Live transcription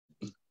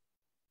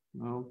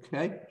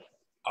Okay.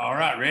 All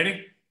right,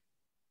 ready?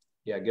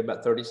 Yeah, give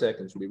about 30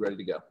 seconds. We'll be ready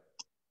to go.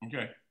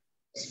 Okay.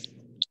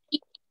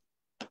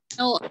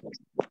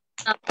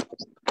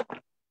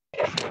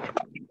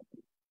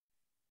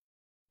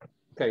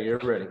 Okay, you're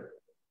ready.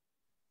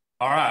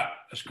 All right,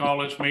 let's call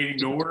this meeting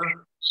to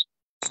order.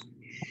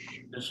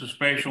 This is a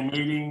special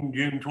meeting,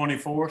 June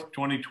 24th,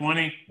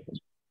 2020.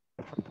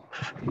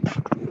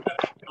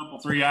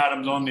 Three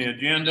items on the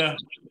agenda.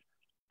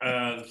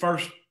 The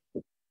first,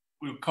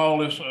 we'll call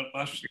this,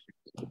 let's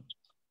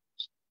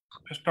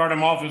start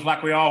them off just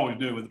like we always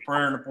do with the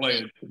prayer and the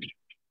pledge.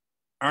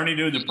 Ernie,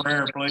 do the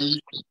prayer, please.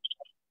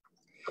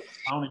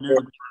 I only do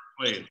the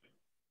pledge.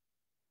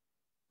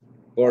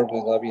 Lord, we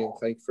love you and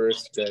thank you for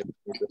us today.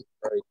 We just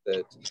pray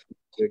that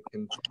you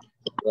can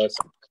bless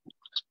the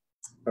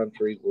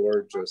country,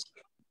 Lord. Just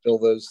heal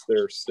those that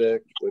are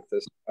sick with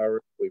this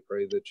virus. We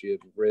pray that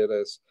you'd rid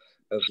us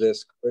of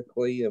this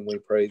quickly, and we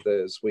pray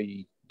that as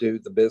we do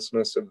the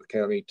business of the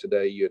county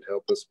today, you'd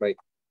help us make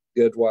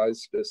good,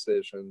 wise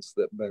decisions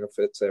that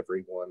benefits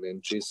everyone. In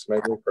Jesus'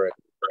 name we pray.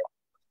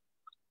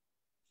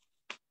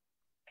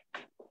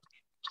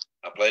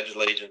 I pledge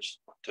allegiance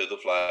to the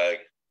flag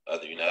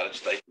of the United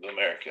States of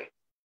America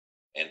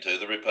and to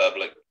the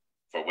republic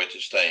for which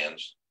it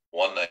stands,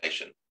 one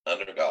nation,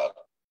 under God,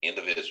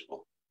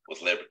 indivisible,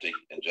 with liberty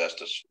and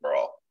justice for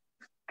all.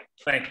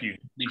 Thank you,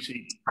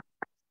 BC.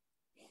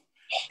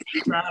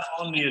 Right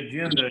on the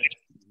agenda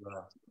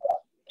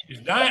is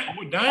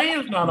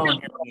Diane's not on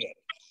here yet.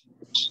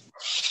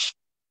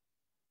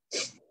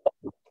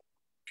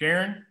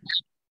 Karen?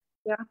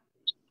 Yeah.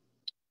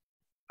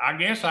 I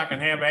guess I can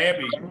have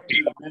Abby do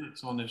the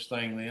minutes on this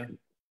thing then.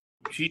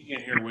 She's in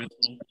here with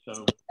me,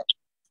 so.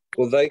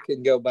 Well, they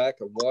can go back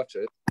and watch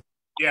it.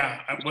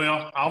 Yeah,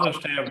 well, I'll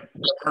just have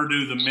her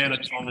do the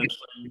minutes on this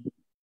thing.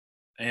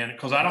 And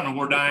because I don't know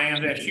where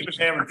Diane's at. She was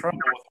having trouble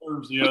with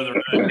hers the other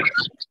day.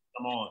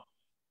 Come on.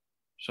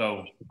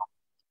 So,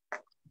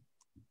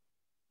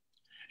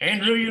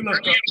 Andrew, you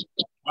look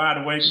wide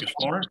awake this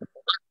morning.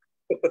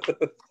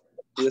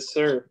 Yes,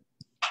 sir.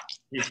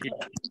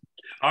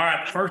 All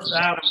right, first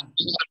item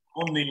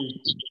on the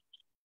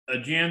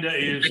agenda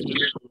is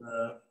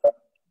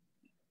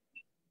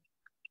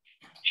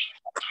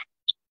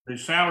the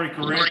salary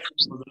correction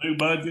for the new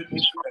budget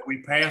that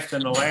we passed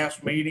in the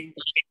last meeting.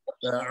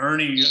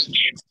 Ernie,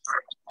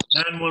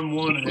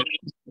 911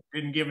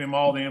 didn't give him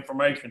all the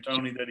information,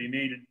 Tony, that he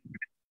needed.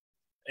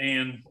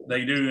 And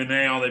they do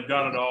now. They've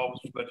got it all,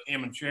 but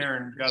him and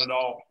Sharon got it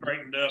all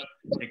straightened up,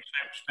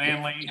 except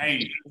Stanley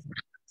Hayes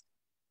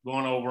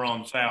going over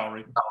on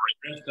salary. The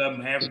rest of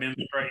them haven't been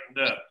straightened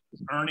up.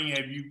 Ernie,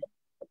 you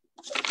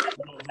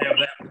don't have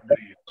that one, do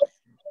you?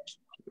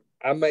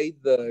 I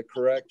made the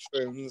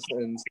corrections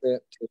and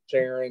sent to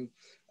Sharon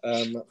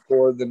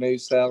for the new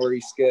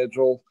salary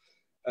schedule.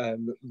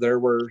 There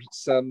were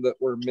some that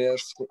were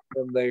missed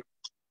in there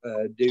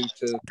due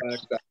to the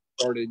fact that I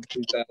started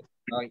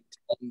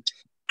 2019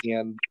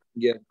 and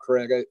get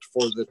credit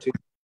for the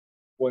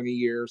 2020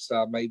 year.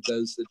 So I made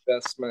those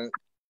adjustments.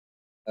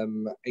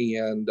 And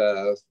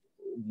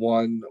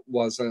one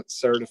wasn't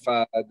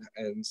certified,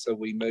 and so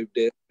we moved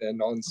it an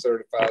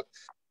uncertified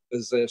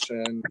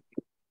position.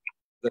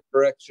 The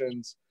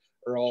corrections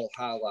are all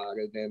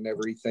highlighted, and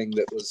everything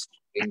that was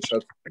changed.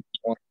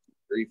 1, 2,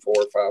 3, 4,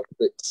 5,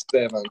 6,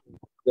 7.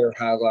 They're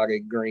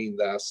highlighted green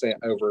that I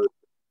sent over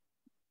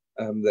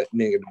that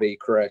needed to be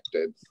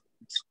corrected.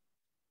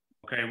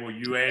 Okay, well,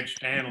 you add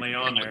Stanley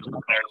on there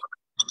because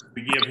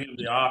we give him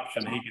the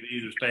option. He could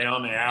either stay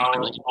on the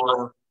hour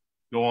or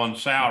go on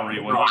salary.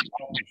 Well, he's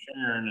talking to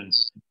Sharon, and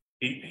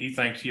he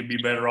thinks he'd be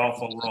better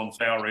off over on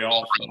salary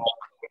also.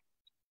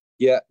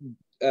 Yeah.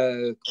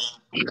 Did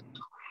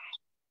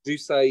you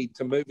say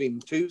to move him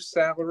to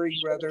salary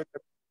rather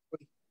than?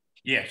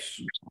 Yes.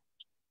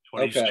 That's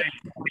what he's saying.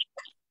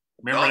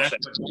 Remember, that's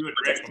what you had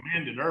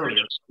recommended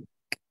earlier.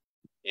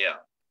 Yeah.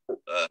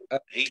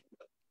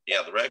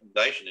 The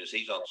recommendation is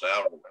he's on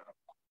salary.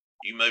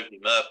 You moved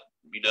him up,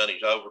 you done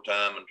his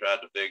overtime and tried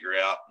to figure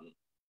out.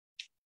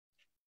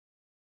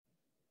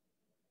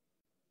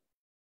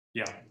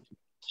 Yeah.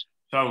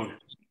 So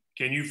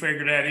can you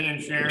figure that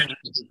in, Sharon?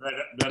 Is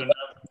that enough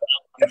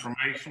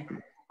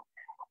information?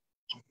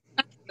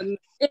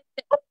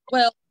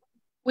 Well,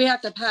 we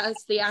have to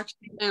pass the action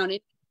down.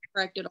 It's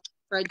corrected on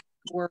the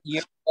spreadsheet.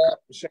 Yeah,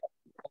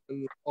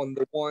 on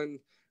the one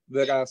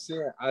that I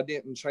sent, I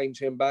didn't change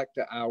him back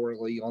to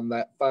hourly on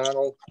that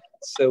final,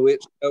 so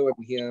it's showing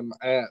him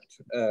at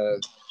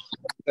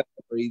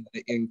salary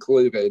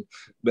included,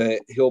 but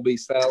he'll be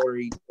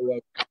salaried below.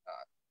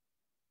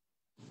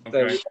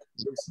 Okay.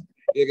 So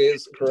it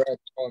is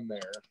correct on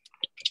there.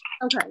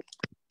 Okay.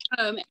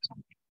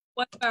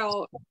 What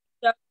about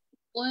Jeff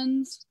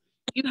Collins?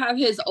 You have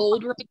his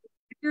old rate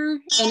here,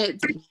 and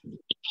it's.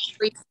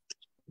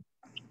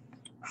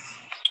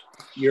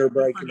 You're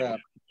breaking up.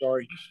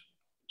 Sorry.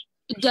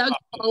 Doug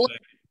Collins.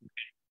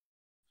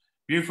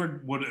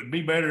 Buford, would it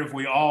be better if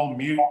we all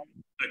mute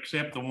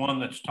except the one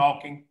that's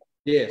talking?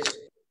 Yes.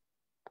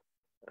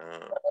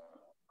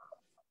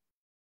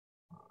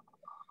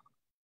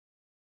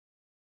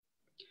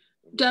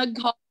 Doug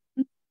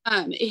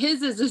Collins,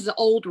 his is his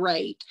old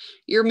rate.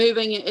 You're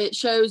moving it. It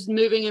shows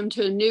moving him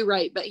to a new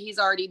rate, but he's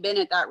already been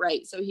at that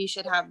rate, so he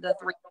should have the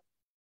 3.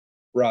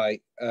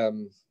 Right.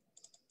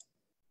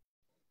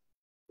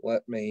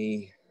 Let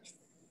me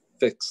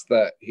fix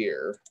that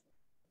here.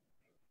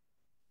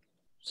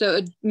 So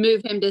it'd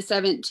move him to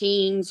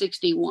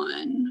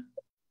 1761.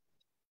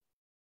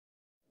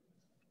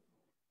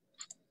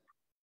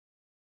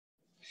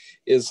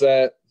 Is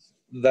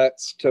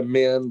that's to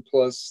men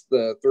plus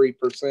the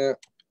 3%,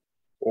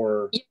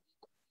 or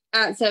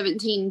At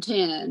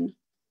 1710,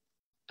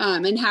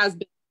 and has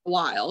been a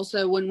while.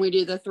 So when we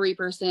do the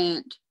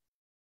 3%,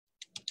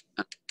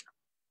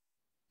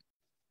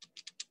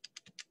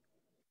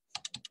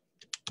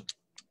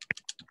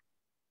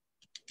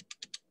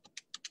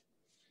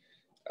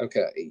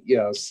 okay,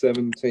 yeah,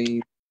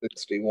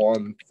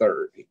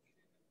 1761.30.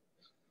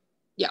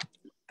 Yeah.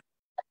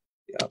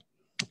 Yeah.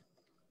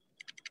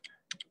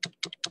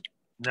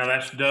 Now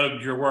that's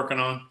Doug you're working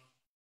on?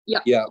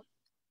 Yeah. Yeah.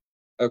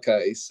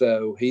 Okay,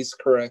 so he's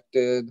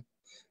corrected.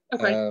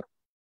 Okay.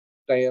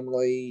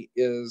 Stanley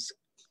is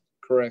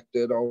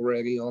corrected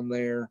already on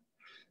there.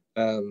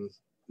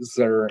 Is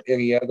there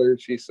any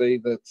others you see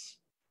that's?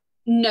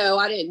 No,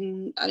 I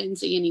didn't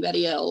see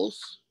anybody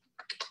else.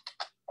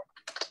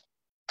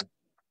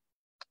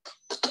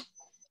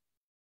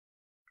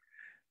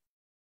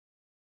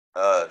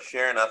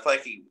 Sharon, I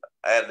think he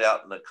added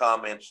out in the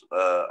comments,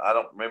 I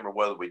don't remember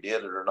whether we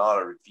did it or not,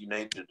 or if you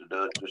needed to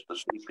do it, just the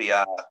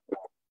CPI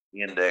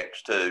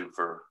index too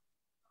for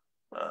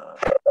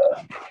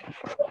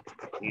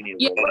any of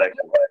the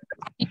elections.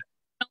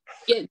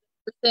 Get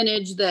the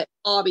percentage that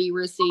Bobby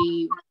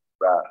received.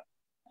 Right.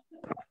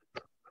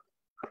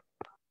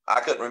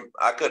 I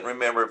couldn't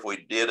remember if we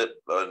did it,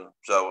 but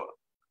so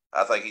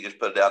I think he just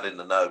put it out in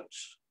the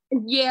notes.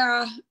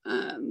 Yeah.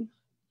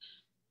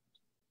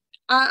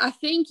 I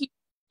think you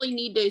really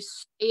need to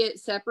say it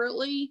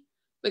separately,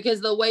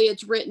 because the way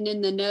it's written in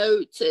the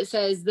notes, it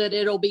says that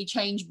it'll be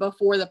changed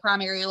before the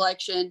primary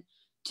election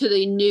to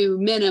the new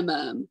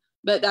minimum,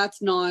 but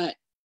that's not,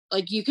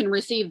 like, you can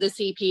receive the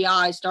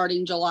CPI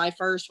starting July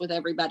 1st with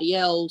everybody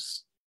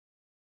else.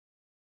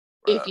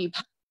 Right. If you,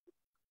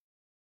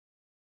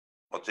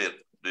 what's it?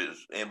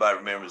 Does anybody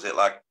remember? Is it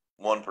like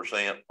 1%,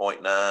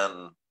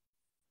 0.9?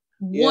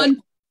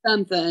 one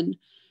something.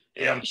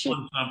 Yeah, it was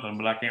something,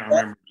 but I can't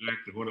remember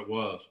exactly what it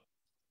was.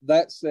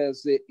 That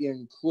says it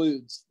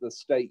includes the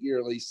state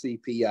yearly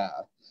CPI.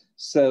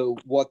 So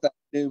what that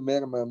new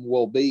minimum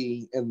will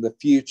be in the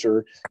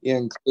future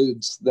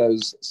includes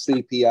those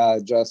CPI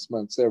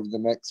adjustments over the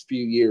next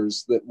few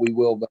years that we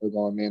will vote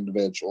on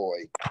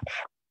individually.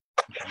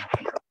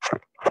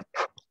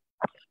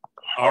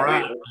 All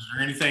right. Is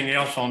there anything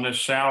else on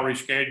this salary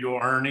schedule,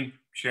 Ernie,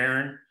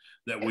 Sharon,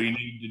 that we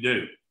need to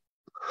do?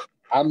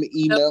 I'm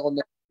emailing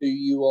it to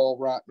you all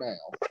right now.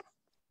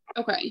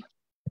 Okay.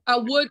 I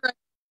would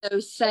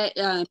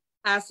recommend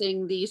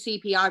passing the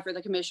CPI for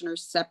the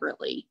commissioners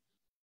separately.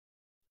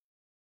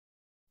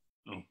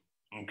 Oh,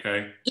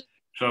 okay.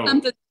 So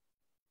something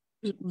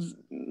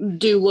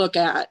do look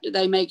at.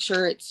 They make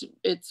sure it's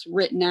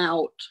written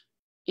out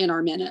in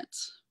our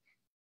minutes.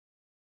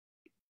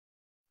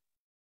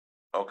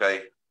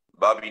 Okay.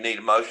 Bob, you need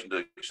a motion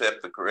to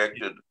accept the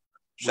corrected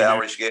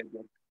salary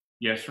schedule?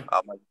 Yes, sir.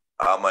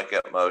 I'll make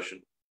that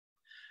motion.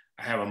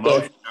 I have a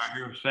motion. I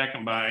hear a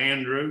second by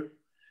Andrew.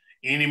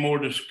 Any more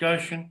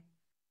discussion?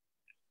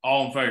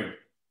 All in favor?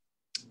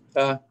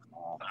 Ayes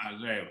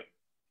have it.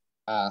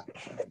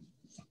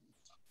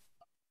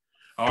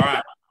 All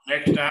right.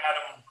 Next item.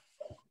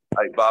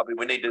 Hey, Bobby,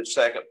 we need that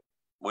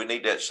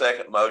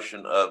second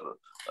motion of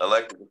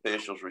elected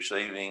officials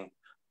receiving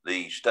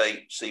the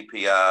state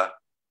CPI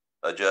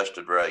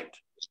adjusted rate.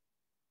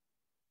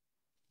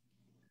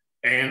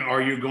 And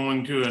are you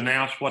going to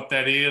announce what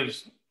that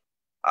is?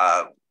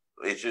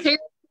 It's just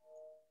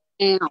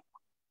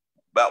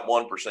about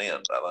 1%,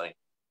 I think.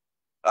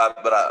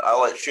 But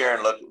I'll let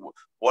Sharon look at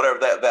whatever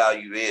that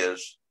value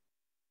is.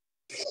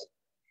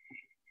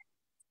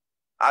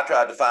 I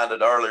tried to find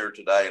it earlier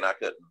today and I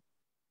couldn't.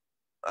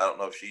 I don't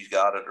know if she's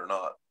got it or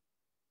not.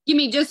 Give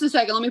me just a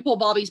second. Let me pull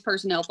Bobby's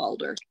personnel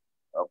folder.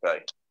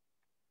 Okay.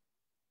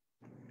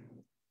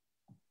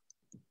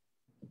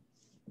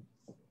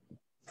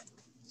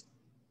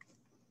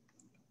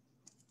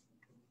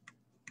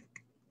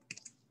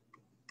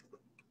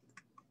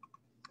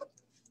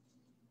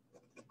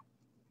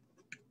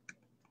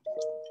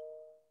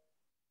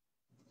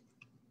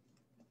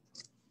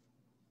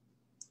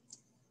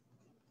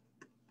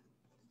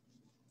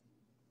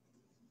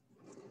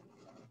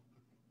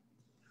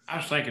 I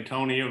was thinking,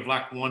 Tony, it was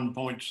like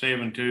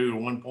 1.72 or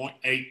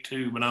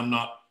 1.82, but I'm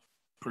not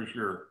for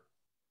sure.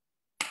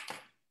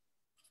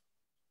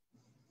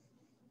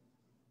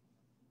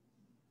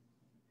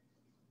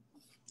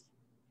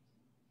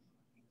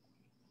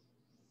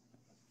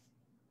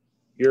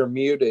 You're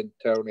muted,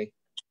 Tony.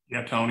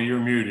 Yeah, Tony, you're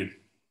muted.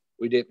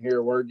 We didn't hear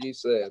a word you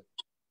said.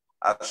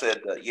 I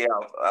said, yeah,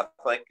 I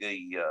think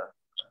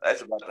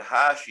that's about the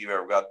highest you've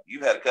ever got.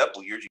 You've had a couple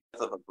of years, you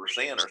got up 1% or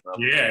something.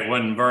 Yeah, it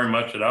wasn't very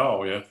much at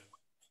all, yeah.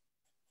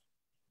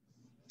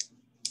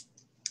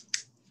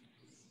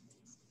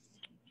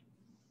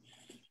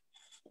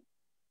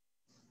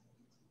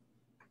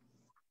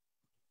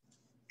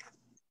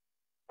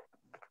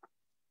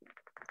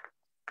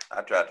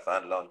 I tried to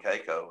find it on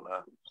Keiko,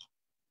 and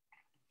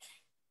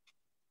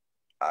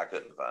I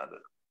couldn't find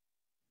it.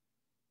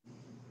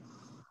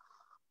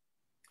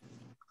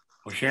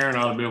 Well, Sharon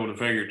ought to be able to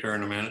figure it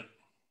in a minute.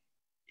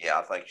 Yeah,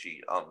 I think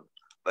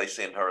they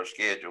send her a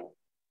schedule.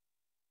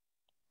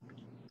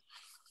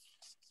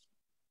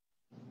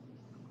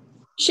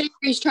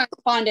 Sherry's trying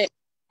to find it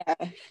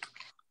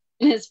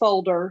in his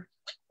folder.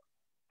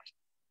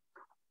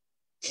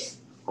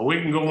 Well,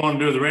 we can go on and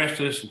do the rest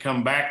of this and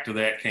come back to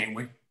that, can't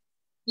we?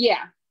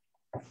 Yeah.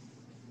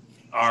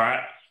 All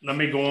right. Let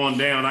me go on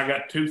down. I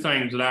got two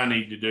things that I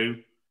need to do.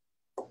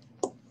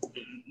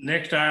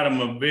 Next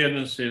item of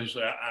business is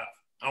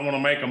I want to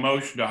make a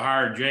motion to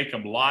hire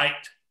Jacob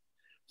Light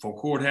for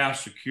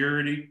courthouse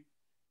security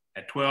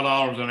at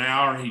 $12 an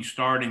hour. He's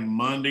starting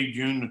Monday,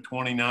 June the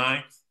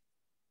 29th.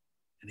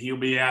 And he'll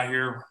be out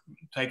here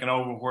taking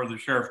over where the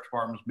sheriff's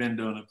department's been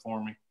doing it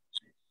for me.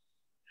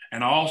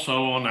 And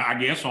also on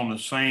the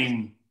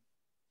same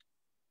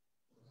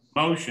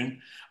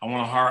motion, I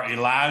want to hire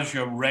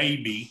Elijah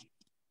Raby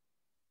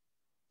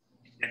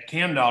at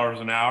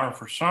 $10 an hour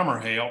for summer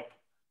help.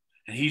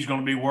 And he's going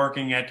to be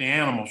working at the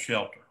animal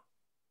shelter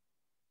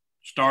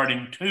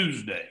starting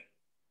Tuesday,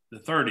 the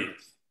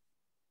 30th.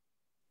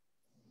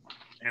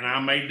 And I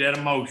made that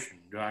a motion.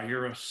 Do I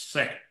hear a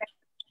second?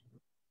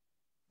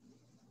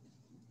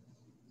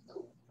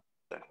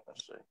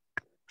 Let's see.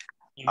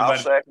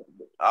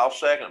 I'll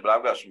second, but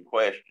I've got some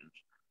questions.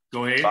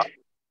 Go ahead.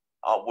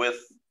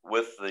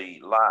 With the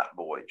Light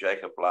boy,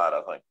 Jacob Light,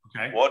 I think.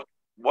 Okay.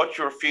 What's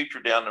your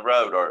future down the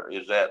road, or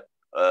is that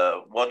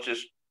once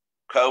this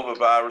COVID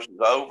virus is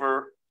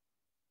over?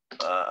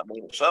 I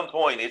mean, at some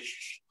point it's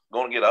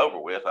going to get over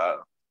with,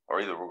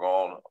 or either we're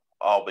going to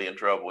all be in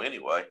trouble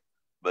anyway.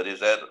 But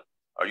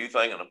are you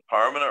thinking of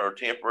permanent or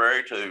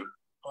temporary too?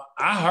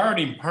 I heard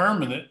him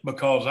permanent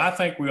because I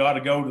think we ought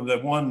to go to the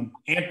one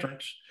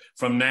entrance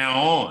from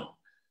now on.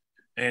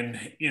 And,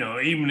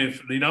 even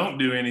if they don't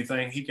do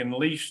anything, he can at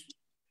least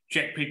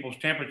check people's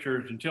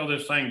temperatures until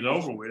this thing's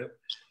over with.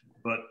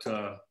 But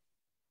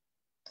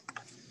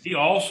he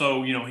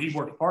also, he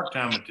works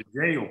part-time at the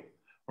jail,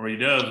 or he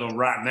does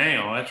right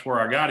now. That's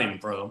where I got him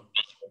from.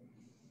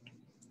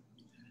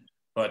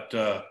 But,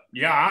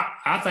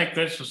 I think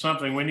this is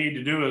something we need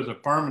to do as a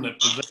permanent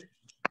position.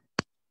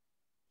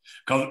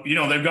 Because,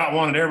 they've got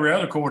one at every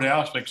other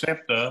courthouse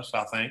except us,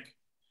 I think.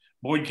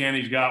 Boyd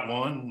County's got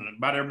one.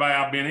 About everybody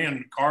I've been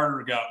in,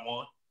 Carter's got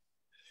one.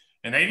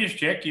 And they just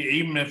check you,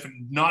 even if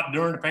not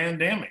during the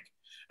pandemic.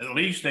 At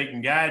least they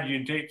can guide you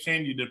and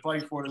send you to the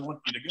place where they want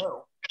you to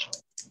go.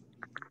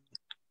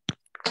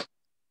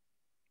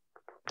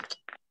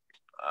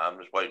 I'm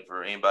just waiting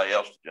for anybody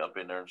else to jump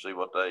in there and see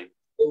what they.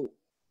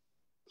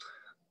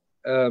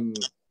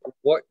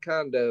 What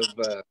kind of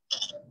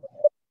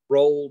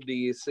role do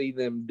you see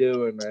them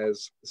doing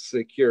as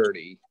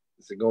security?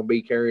 Is it going to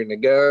be carrying a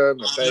gun?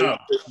 No,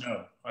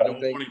 I don't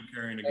want him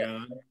carrying a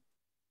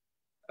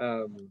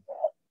gun.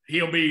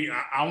 He'll be.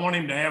 I want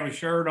him to have a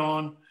shirt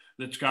on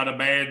that's got a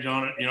badge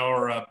on it,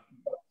 or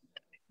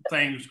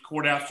things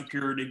courthouse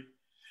security.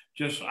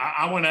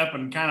 I went up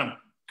and kind of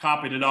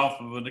copied it off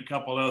of a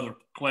couple other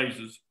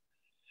places,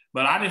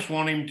 but I just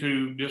want him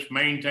to just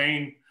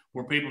maintain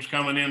where people's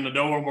coming in the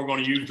door. We're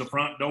going to use the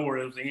front door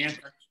as the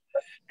entrance.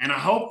 And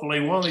hopefully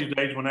one of these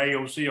days when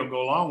AOC will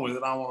go along with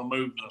it,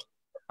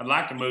 I'd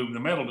like to move the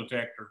metal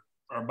detector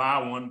or buy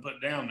one and put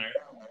it down there.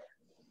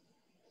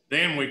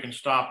 Then we can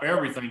stop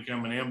everything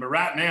coming in. But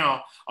right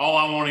now, all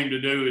I want him to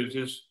do is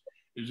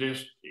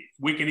just,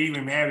 we can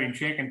even have him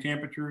checking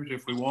temperatures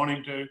if we want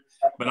him to,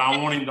 but I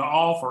want him to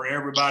offer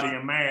everybody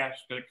a mask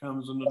that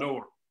comes in the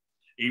door.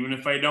 Even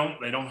if they don't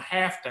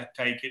have to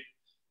take it,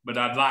 but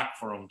I'd like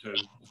for them to.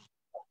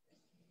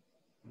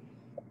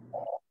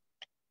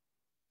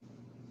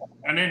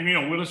 And then,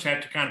 we'll just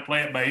have to kind of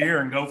play it by ear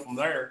and go from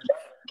there.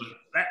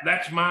 But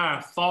that's my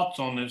thoughts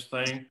on this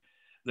thing,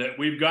 that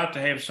we've got to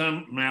have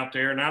something out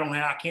there. And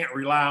I can't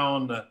rely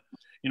on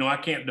I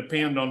can't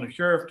depend on the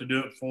sheriff to do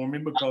it for me,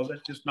 because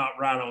that's just not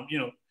right on,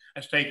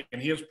 that's taking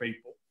his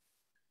people.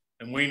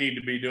 And we need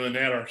to be doing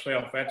that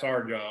ourselves. That's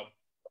our job.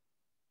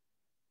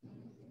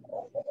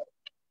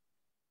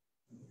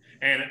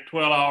 And at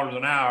 $12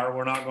 an hour,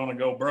 we're not going to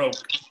go broke.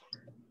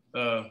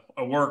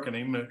 Working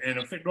him, and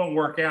if it don't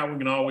work out, we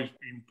can always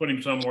put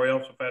him somewhere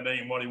else if that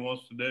ain't what he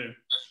wants to do.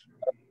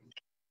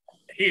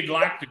 He'd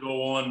like to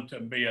go on to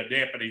be a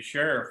deputy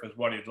sheriff, is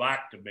what he'd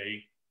like to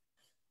be.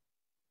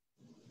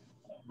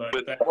 But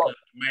that's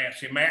Matt.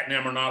 See, Matt and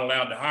them are not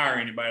allowed to hire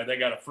anybody. They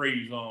got a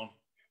freeze on.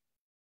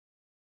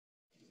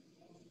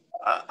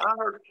 I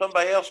heard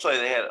somebody else say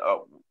they had.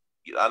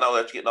 I know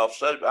that's getting off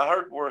subject. I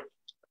heard where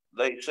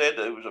they said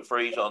that it was a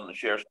freeze on the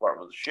sheriff's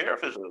department. The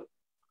sheriff is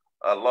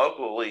a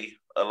locally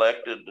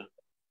elected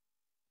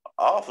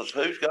office.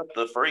 Who's got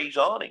the freeze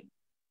on him?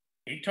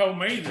 He told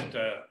me that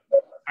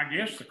I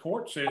guess the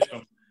court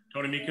system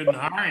told him he couldn't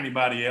hire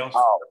anybody else.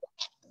 Oh,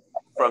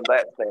 from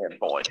that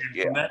standpoint.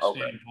 Yeah. From that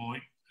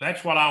standpoint.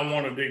 That's what I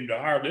wanted him to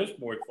hire this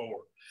boy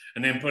for,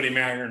 and then put him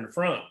out here in the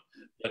front.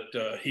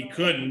 But he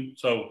couldn't,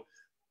 so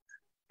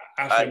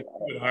I said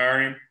we could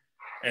hire him.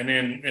 And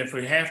then if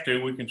we have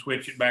to, we can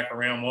switch it back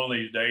around one of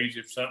these days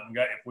if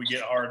we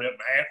get hard up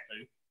and have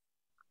to.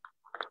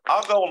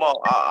 I'll go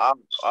along.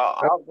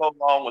 I'll go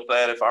along with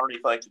that if Ernie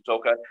thinks it's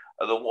okay.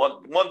 The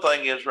one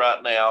thing is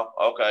right now,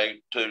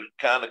 okay, to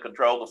kind of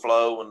control the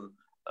flow, and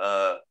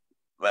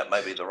that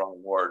may be the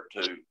wrong word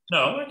to.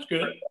 No, that's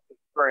good.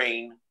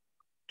 Screen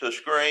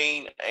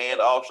and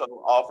also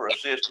offer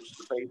assistance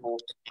to people.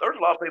 There's a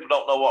lot of people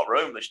don't know what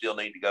room they still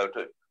need to go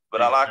to.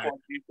 But I like what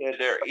you said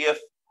there. If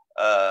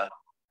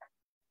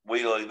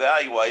we'll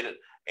evaluate it,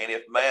 and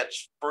if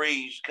Matt's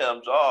freeze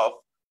comes off,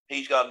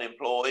 he's got an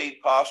employee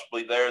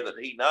possibly there that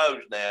he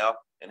knows now,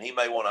 and he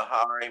may want to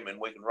hire him, and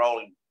we can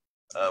roll him.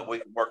 We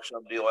can work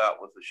some deal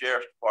out with the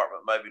sheriff's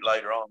department maybe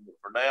later on. But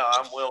for now,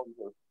 I'm willing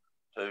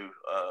to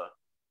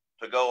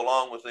go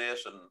along with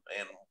this, and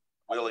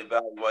we'll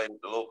evaluate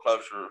it a little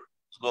closer, a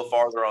little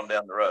farther on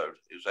down the road.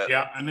 Is that?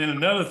 Yeah, and then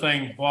another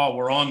thing while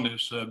we're on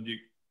this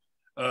subject,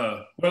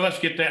 well, let's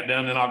get that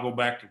done, then I'll go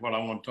back to what I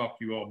want to talk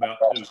to you all about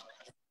too.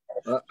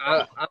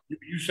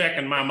 You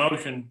second my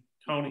motion,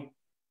 Tony?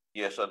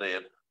 Yes, I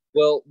did.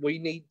 Well,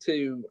 I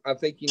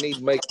think you need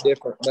to make a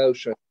different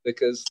motion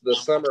because the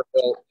summer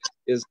help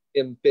is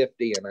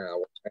 $10.50 an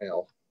hour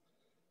now.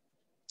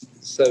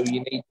 So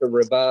you need to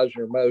revise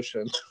your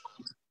motion.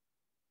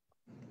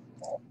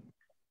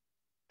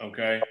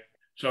 Okay.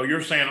 So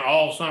you're saying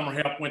all summer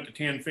help went to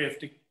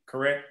 $10.50,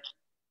 correct?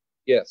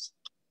 Yes.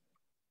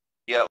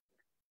 Yep.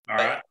 All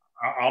right.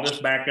 I'll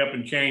just back up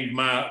and change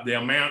the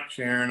amount,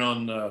 Sharon,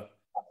 on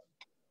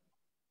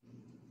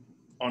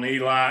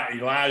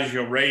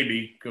Elijah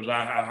Raby, because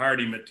I hired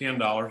him at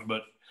 $10,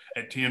 but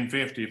at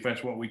 $10.50 if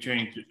that's what we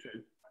changed it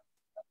to.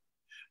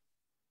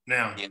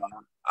 Now, yeah,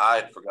 I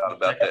had forgot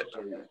about that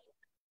too.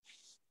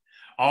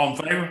 All in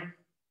favor?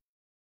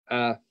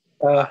 I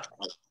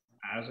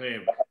say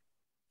it.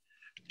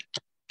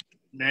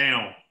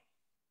 Now,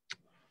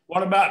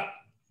 what about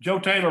Joe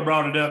Taylor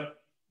brought it up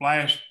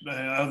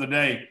other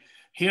day?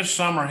 His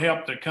summer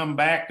help that come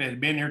back that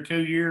had been here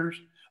 2 years,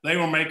 they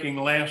were making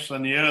less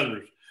than the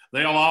others.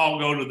 They'll all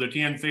go to the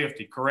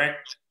 $10.50,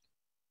 correct?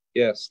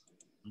 Yes.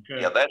 Okay.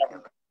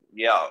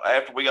 Yeah,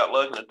 after we got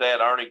looking at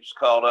that, Ernie just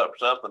called up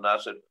something. I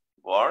said,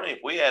 well, Ernie, if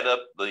we add up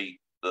the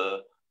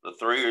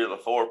 3 or the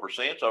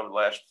 4% over the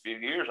last few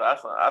years, I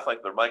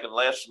think they're making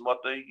less than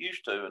what they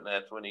used to. And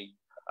that's when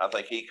I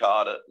think he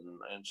caught it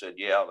and said,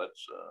 yeah,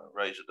 let's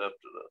raise it up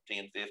to the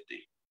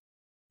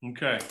 $10.50.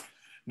 Okay.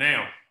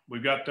 Now,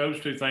 we've got those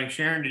two things.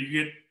 Sharon, did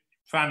you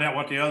find out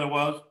what the other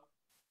was?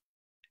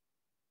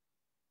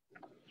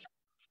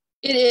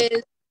 It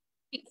is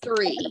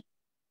 2.3.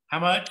 How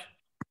much?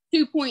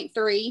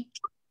 2.3.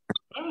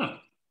 Oh,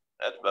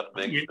 that's about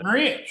the big. Getting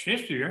rich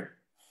this year.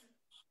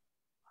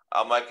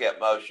 I'll make that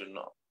motion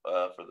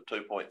for the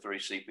 2.3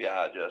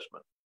 CPI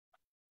adjustment.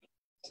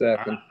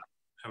 Second. Right.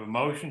 Have a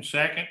motion,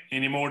 second.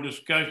 Any more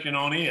discussion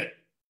on it?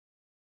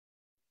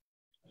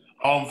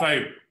 All in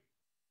favor?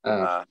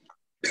 Ayes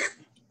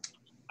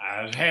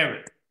have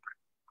it.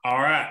 All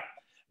right.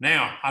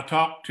 Now, I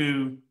talked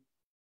to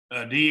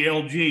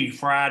DLG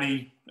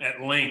Friday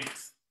at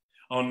length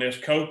on this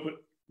COVID.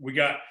 We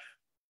got,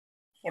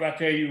 what I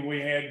tell you, we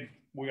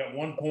got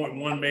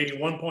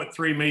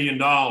 $1.3 million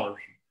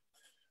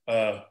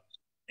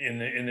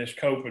in this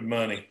COVID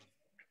money.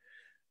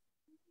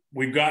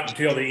 We've got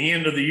until the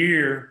end of the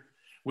year.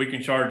 We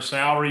can charge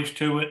salaries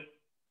to it.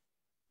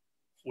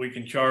 We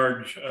can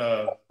charge,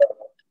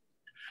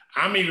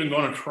 I'm even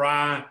going to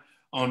try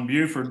on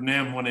Buford and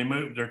them when they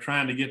move, they're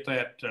trying to get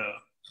that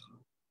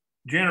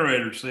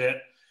generator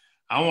set.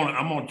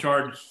 I'm going to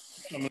charge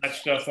some of that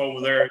stuff over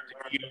there at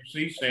the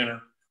EOC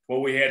Center where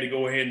we had to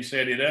go ahead and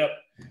set it up.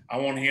 I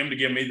want him to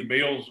give me the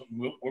bills.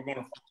 We're going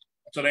to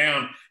sit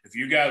down. If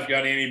you guys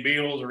got any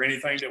bills or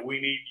anything that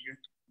we need you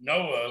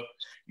know of,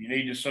 you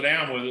need to sit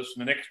down with us in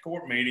the next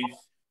court meeting.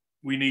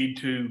 We need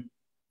to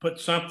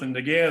put something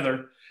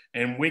together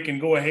and we can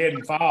go ahead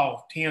and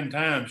file 10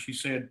 times. She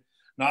said,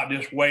 not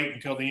just wait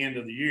until the end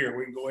of the year.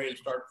 We can go ahead and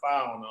start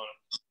filing on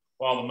it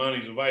while the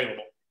money's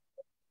available.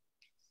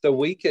 So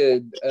we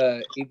could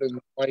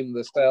even claim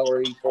the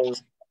salary for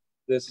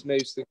this new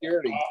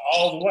security.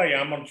 All the way.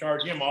 I'm going to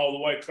charge him all the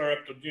way clear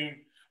up to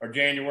June or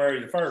January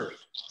the 1st.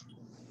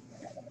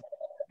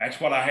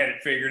 That's what I had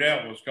it figured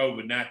out was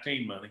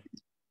COVID-19 money.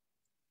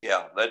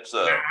 Yeah, that's.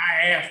 I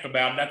asked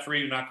about it. That's the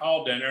reason I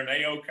called down there, and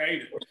they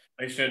okayed it.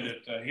 They said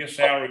that his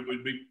salary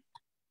would be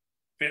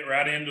fit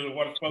right into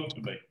what it's supposed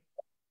to be.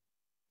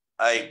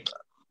 Hey,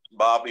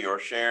 Bobby or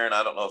Sharon,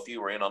 I don't know if you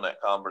were in on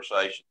that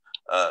conversation.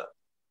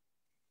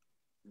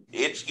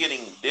 It's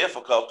getting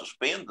difficult to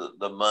spend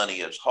the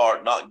money. It's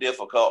hard, not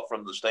difficult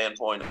from the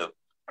standpoint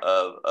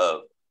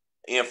of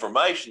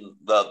information.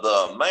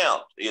 The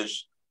amount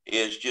is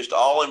just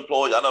all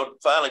employees. I know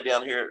finally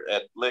down here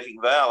at Licking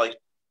Valley,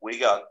 we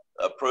got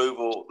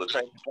approval. The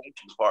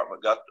transportation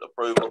department got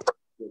approval to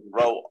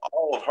roll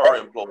all of her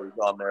employees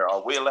on there.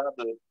 Are we allowed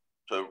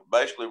to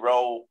basically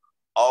roll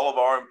all of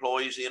our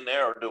employees in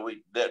there, or do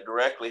we that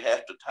directly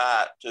have to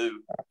tie it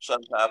to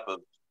some type of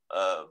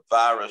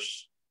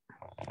virus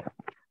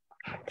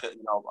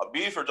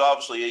Buford's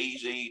obviously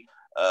easy.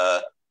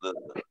 Those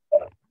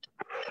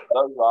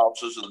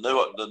offices,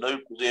 the new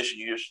position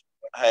you just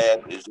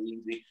had is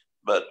easy.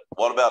 But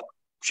what about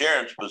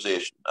Sharon's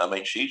position? I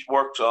mean, she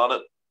works on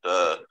it.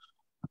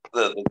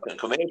 The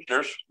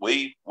commissioners,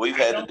 we've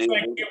had to deal with.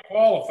 I don't think he'll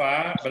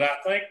qualify, but I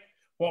think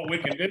what we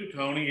can do,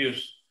 Tony,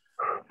 is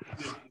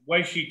the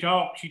way she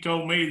talked. She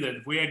told me that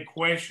if we had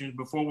questions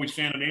before we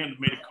sent it in to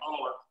me to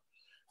call her,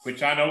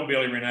 which I know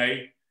Billy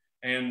Renee,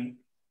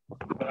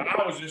 but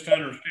I was just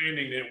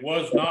understanding that it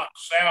was not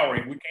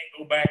salary. We can't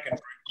go back and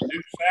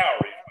do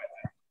salary,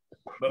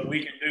 but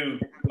we can do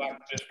like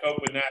this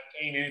COVID-19.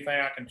 Anything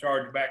I can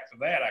charge back to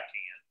that, I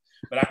can.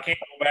 But I can't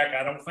go back.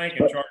 I don't think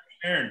and charge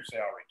Sharon's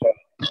salary to it.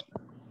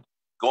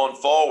 Going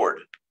forward,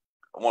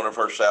 I wonder if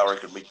her salary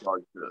could be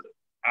charged to it.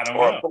 I don't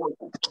know.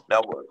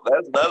 Now,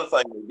 that's another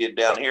thing we did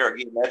down here.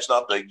 Again, that's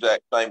not the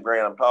exact same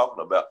grant I'm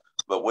talking about,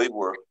 but we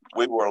were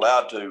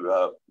allowed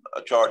to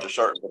charge a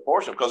certain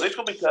proportion because it's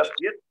going to be tough to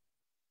get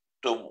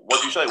to.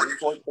 What did you say?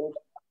 1.3?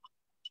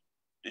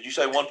 Did you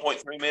say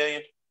 1.3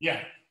 million?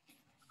 Yeah,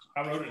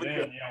 I wrote it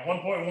down. Yeah,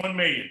 1.1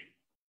 million.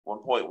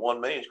 1.1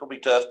 million. It's going to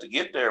be tough to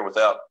get there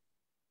without.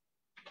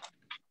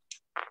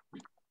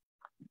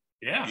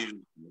 Yeah.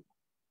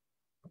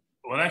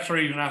 Well, that's the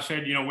reason I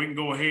said, we can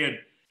go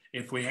ahead.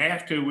 If we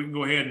have to, we can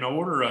go ahead and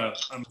order a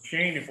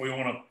machine. If we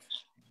want to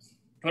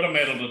put a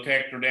metal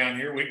detector down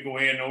here, we can go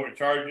ahead and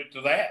charge it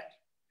to that.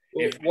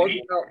 Well,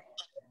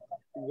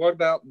 what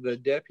about the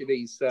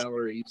deputies'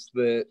 salaries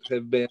that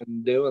have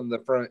been doing the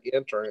front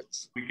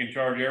entrance? We can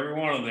charge every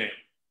one of them,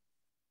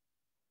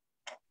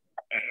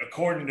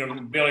 according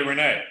to Billy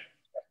Renee.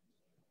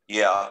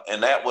 Yeah,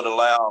 and that would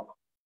allow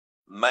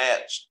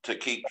Matt's to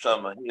keep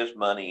some of his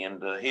money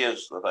into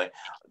his thing.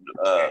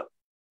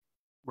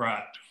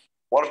 Right.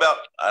 What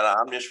about? And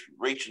I'm just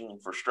reaching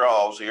for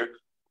straws here.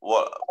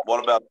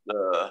 What about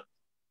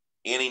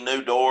any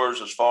new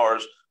doors? As far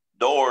as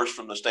doors,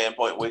 from the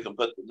standpoint we can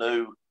put the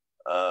new,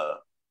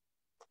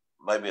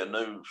 maybe a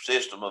new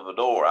system of a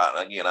door.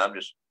 I'm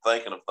just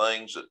thinking of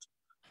things that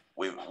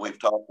we've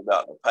talked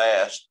about in the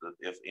past. That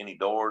if any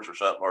doors or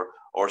something,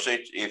 or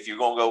if you're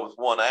going to go with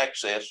one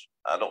access,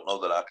 I don't know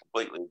that I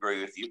completely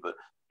agree with you, but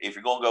if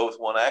you're going to go with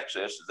one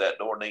access, does that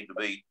door need to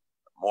be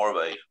more of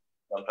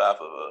some type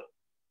of a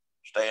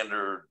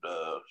standard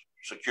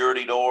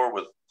security door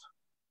with,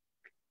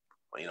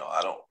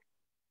 I don't.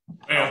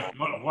 Well,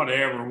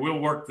 whatever. We'll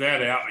work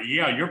that out.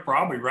 Yeah, you're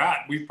probably right.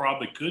 We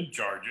probably could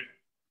charge it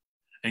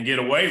and get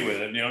away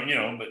with it,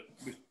 but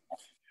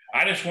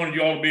I just wanted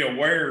you all to be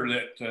aware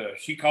that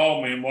she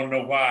called me and wanted to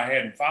know why I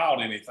hadn't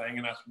filed anything.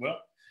 And I said, well,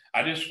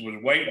 I just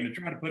was waiting to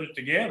try to put it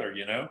together,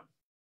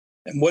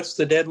 And what's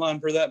the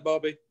deadline for that,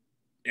 Bobby?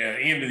 Yeah,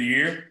 end of the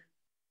year.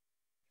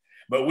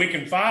 But we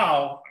can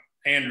file,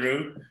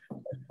 Andrew,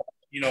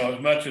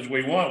 as much as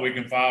we want. We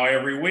can file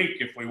every week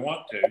if we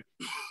want to.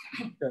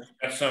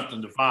 That's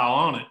something to file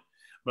on it.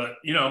 But,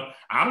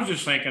 I was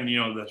just thinking,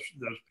 those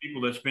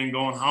people that's been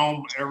going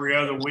home every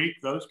other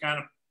week, those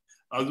kind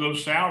of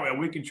those salary,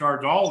 we can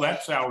charge all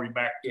that salary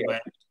back to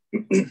that.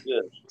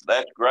 Yes,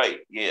 that's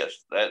great.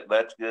 Yes,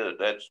 that's good.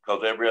 That's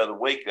because every other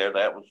week there,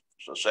 that was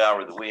a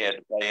salary that we had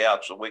to pay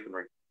out, so we can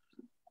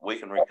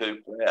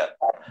recoup that.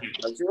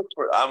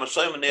 I'm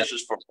assuming this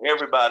is for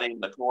everybody in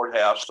the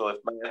courthouse. So if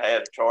man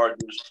had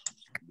charges,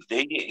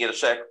 he didn't get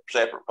a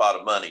separate pot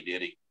of money,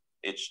 did he?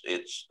 He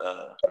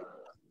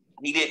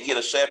didn't get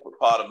a separate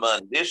pot of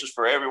money. This is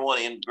for everyone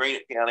in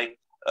Greenup County,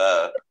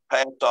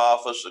 past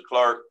office, the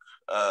clerk.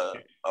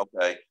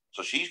 Okay,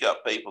 so she's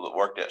got people that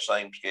work that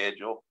same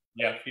schedule.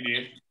 Yeah, she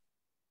did.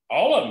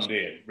 All of them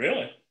did,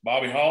 really.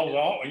 Bobby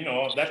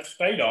Hall's that's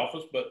state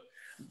office, but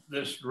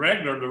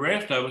the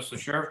rest of us, the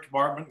sheriff's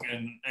department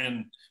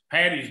and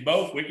Patty's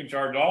both, we can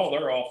charge all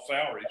their off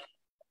salaries.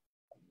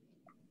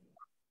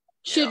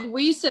 Should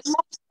we submit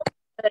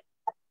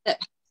that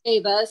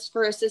gave us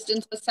for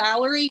assistance with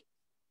salary,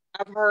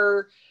 have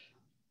her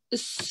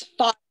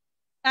spot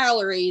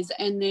salaries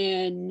and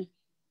then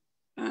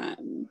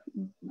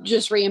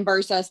just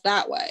reimburse us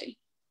that way?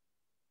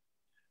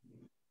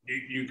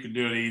 You could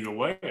do it either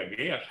way, I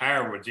guess.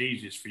 However, it's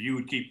easiest for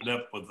you to keep it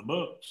up with the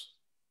books.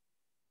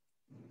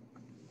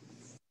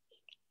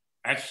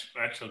 That's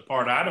the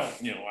part I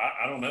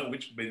don't know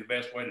which would be the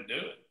best way to do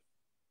it.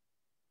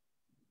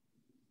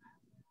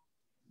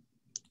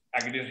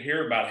 I could just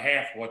hear about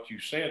half what you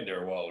said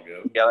there a while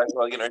ago. Yeah, that's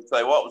what I'm going to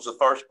say. What was the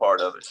first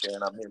part of it,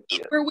 Sharon? I'm here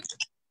for it.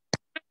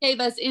 Gave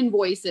us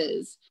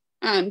invoices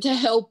to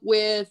help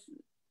with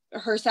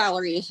her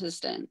salary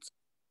assistance.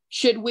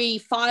 Should we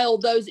file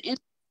those in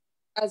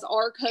as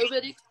our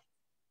COVID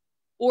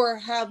or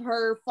have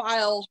her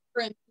file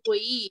her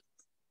employee?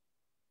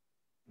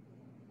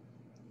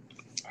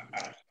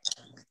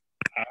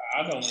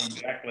 I don't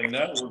exactly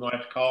know. We're going to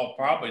have to call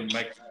probably and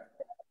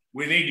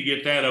we need to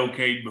get that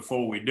okayed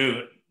before we do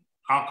it.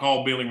 I'll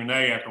call Billy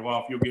Renee after a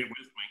while if you'll get with me.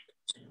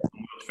 And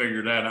we'll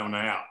figure that on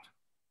out.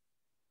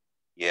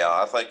 Yeah,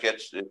 I think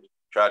it's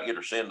try to get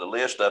her send the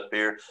list up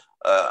here.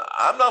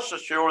 I'm not so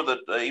sure that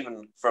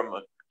even from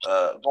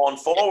going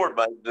forward,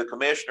 the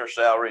commissioner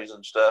salaries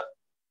and stuff,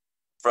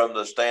 from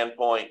the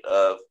standpoint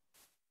of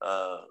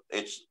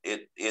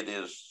it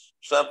is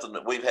something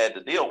that we've had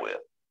to deal with,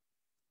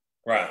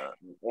 Right.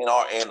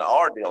 and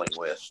are dealing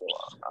with. So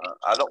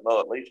I don't know.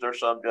 At least there's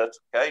some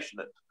justification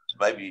that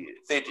maybe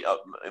 50.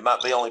 It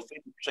might be only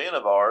 50%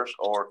 of ours,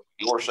 or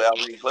your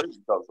salary included,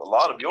 because a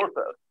lot of your,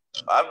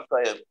 I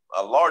would say,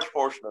 a large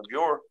portion of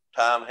your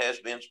time has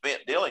been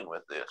spent dealing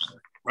with this.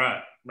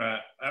 Right.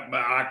 But like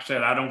I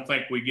said, I don't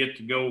think we get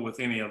to go with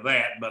any of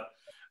that. But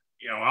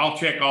I'll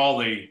check all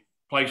the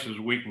places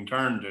we can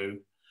turn to.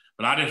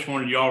 But I just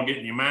wanted y'all to get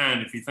in your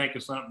mind, if you think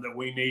of something that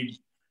we need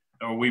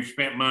or we've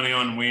spent money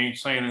on and we ain't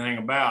saying anything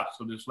about,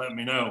 so just let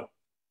me know.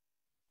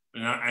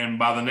 And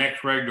by the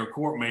next regular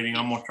court meeting,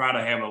 I'm going to try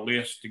to have a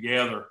list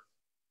together,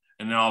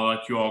 and then I'll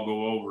let you all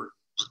go over it.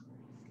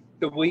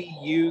 Do we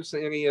use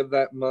any of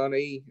that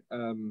money,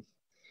 in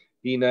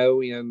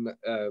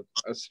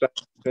a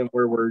station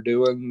where we're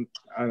doing,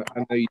 I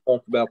know you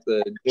talked about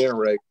the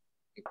generator,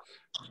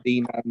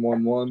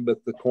 D911,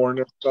 but the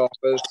coroner's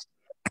office,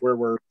 where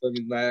we're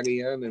putting that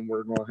in, and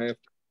we're going to have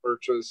to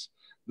purchase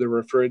the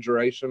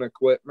refrigeration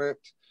equipment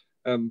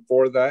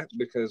for that,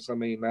 because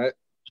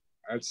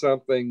that's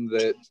something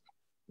that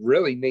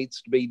really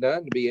needs to be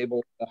done to be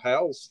able to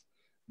house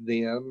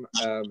them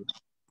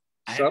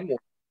somewhere.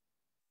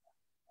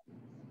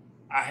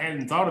 I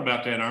hadn't thought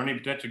about that, Ernie,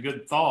 but that's a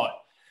good thought.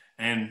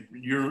 And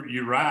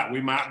you're right.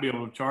 We might be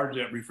able to charge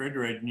that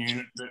refrigerating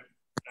unit that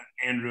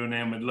Andrew and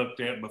them had looked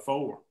at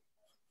before.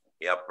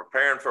 Yeah,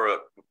 preparing for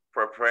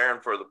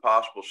the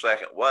possible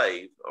second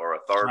wave or a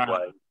third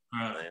wave.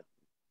 Right.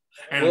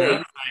 And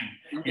another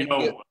thing,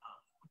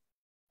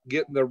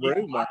 getting the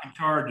room. I can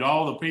charge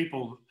all the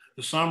people,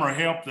 the summer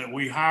help that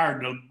we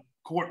hired the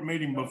court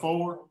meeting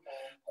before.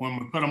 When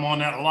we put them on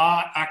that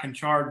lot, I can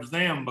charge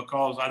them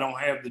because I don't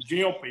have the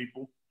jail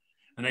people,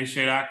 and they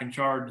said I can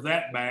charge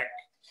that back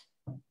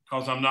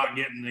because I'm not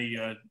getting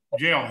the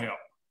jail help.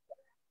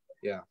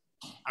 Yeah,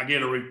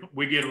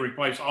 we get to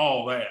replace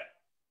all that.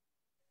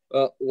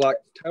 Like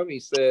Tony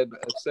said,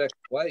 a second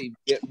wave,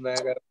 getting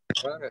that up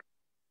and running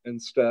and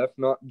stuff,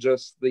 not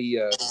just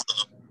the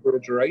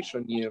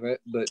refrigeration unit,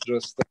 but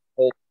just the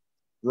whole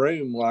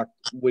room, like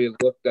we had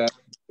looked at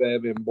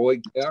in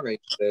Boyd County,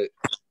 that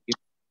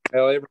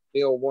however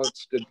Neil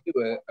wants to do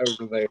it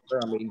over there.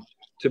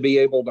 To be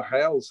able to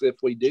house, if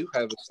we do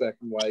have a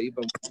second wave,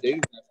 and we do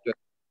have to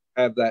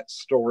have that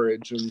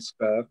storage and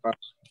stuff.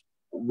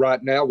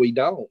 Right now, we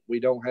don't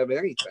have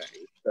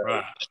anything. So.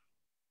 Right.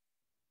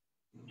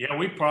 Yeah,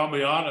 we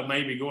probably ought to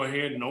maybe go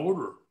ahead and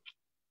order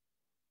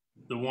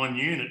the one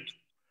unit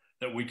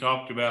that we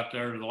talked about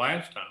there the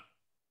last time.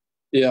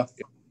 Yeah.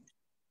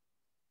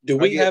 Do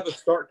we have a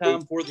start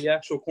time for the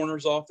actual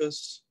coroner's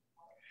office?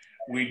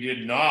 We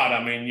did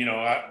not.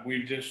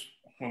 We just,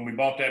 when we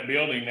bought that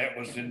building, that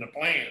was in the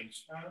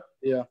plans.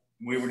 Yeah.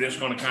 We were just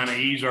going to kind of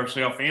ease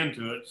ourselves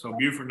into it. So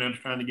Buford and was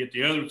trying to get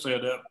the other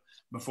set up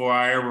before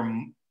I ever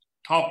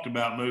talked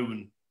about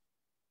moving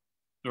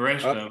the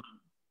rest of it.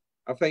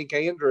 I think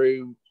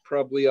Andrew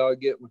probably ought to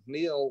get with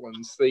Neil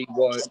and see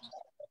what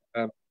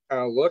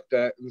I looked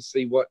at and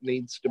see what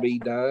needs to be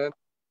done,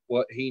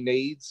 what he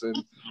needs, and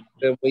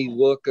then we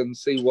look and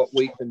see what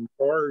we can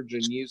charge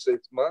and use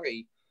this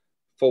money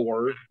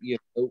for,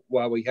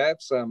 while we have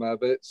some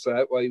of it, so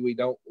that way we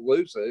don't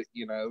lose it,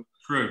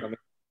 True.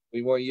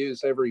 We want to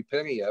use every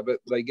penny of it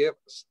they give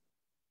us.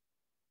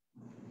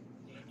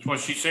 That's what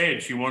she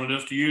said. She wanted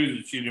us to use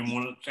it. She didn't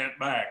want it sent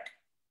back.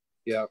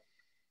 Yeah.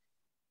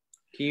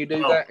 Can you do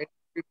that?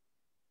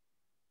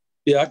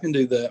 Yeah, I can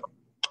do that.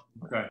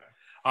 Okay.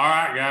 All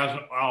right, guys.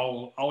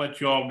 I'll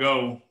let you all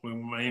go. We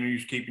may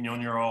use keeping you on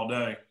here all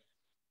day.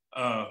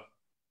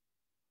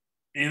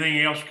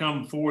 Anything else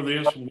come before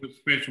this with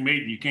special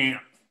meeting? You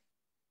can't.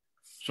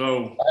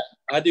 So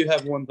I do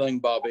have one thing,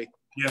 Bobby.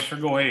 Yes, sir.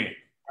 Go ahead.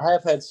 I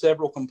have had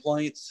several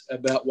complaints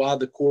about why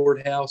the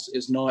courthouse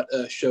is not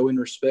showing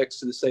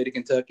respects to the state of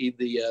Kentucky,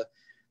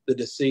 the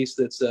deceased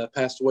that's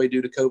passed away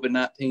due to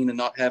COVID-19, and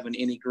not having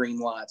any green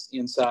lights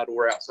inside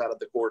or outside of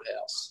the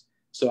courthouse.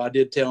 So I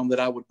did tell them that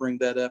I would bring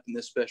that up in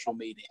this special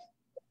meeting.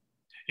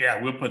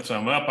 Yeah, we'll put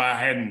some up. I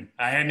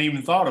hadn't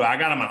even thought of it. I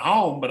got them at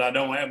home, but I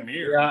don't have them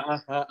here. Yeah,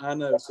 I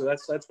know. So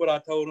that's what I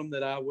told them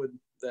that I would.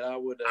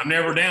 I'm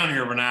never down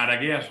here overnight, I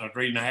guess. I was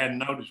reading. I hadn't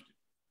noticed it.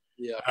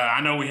 Yeah. I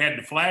know we had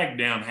the flag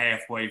down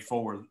halfway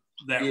for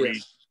that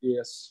reason.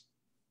 Yes.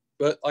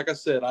 But like I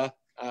said, I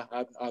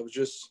was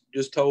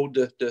just told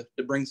to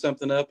bring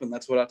something up, and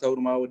that's what I told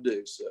them I would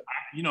do. So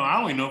I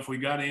only know if we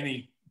got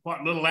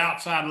what little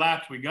outside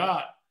lights we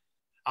got.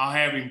 I'll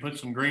have him put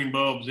some green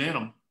bulbs in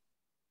them.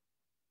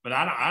 But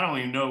I don't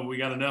even know if we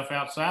got enough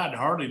outside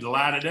hardly to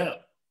light it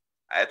up.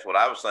 That's what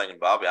I was thinking,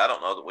 Bobby. I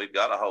don't know that we've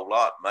got a whole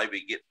lot.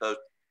 Maybe get those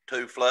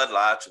 2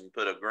 floodlights and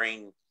put a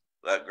green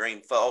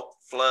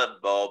flood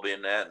bulb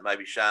in that, and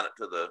maybe shine it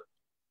to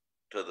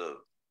the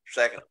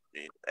second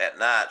at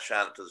night.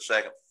 Shine it to the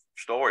second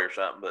story or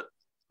something. But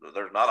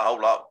there's not a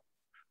whole lot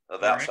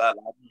of outside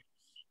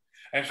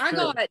lights. I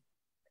got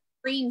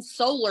green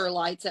solar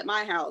lights at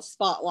my house,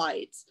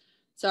 spotlights,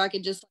 so I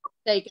could just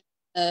take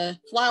a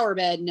flower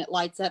bed and it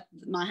lights up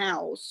my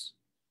house.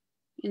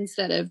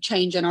 instead of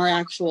changing our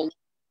actual.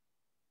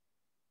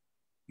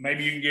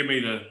 Maybe you can give me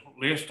the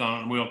list on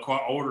it and we'll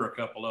order a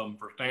couple of them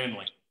for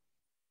Stanley.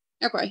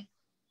 Okay.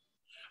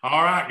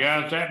 All right,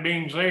 guys, that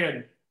being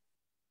said.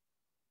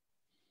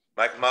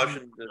 Make a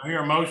motion. I hear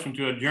a motion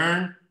to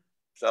adjourn.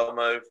 So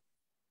move.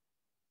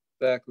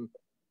 Second.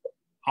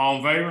 All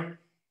in favor?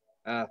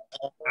 Aye.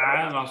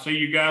 Aye, and I'll see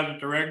you guys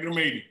at the regular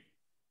meeting.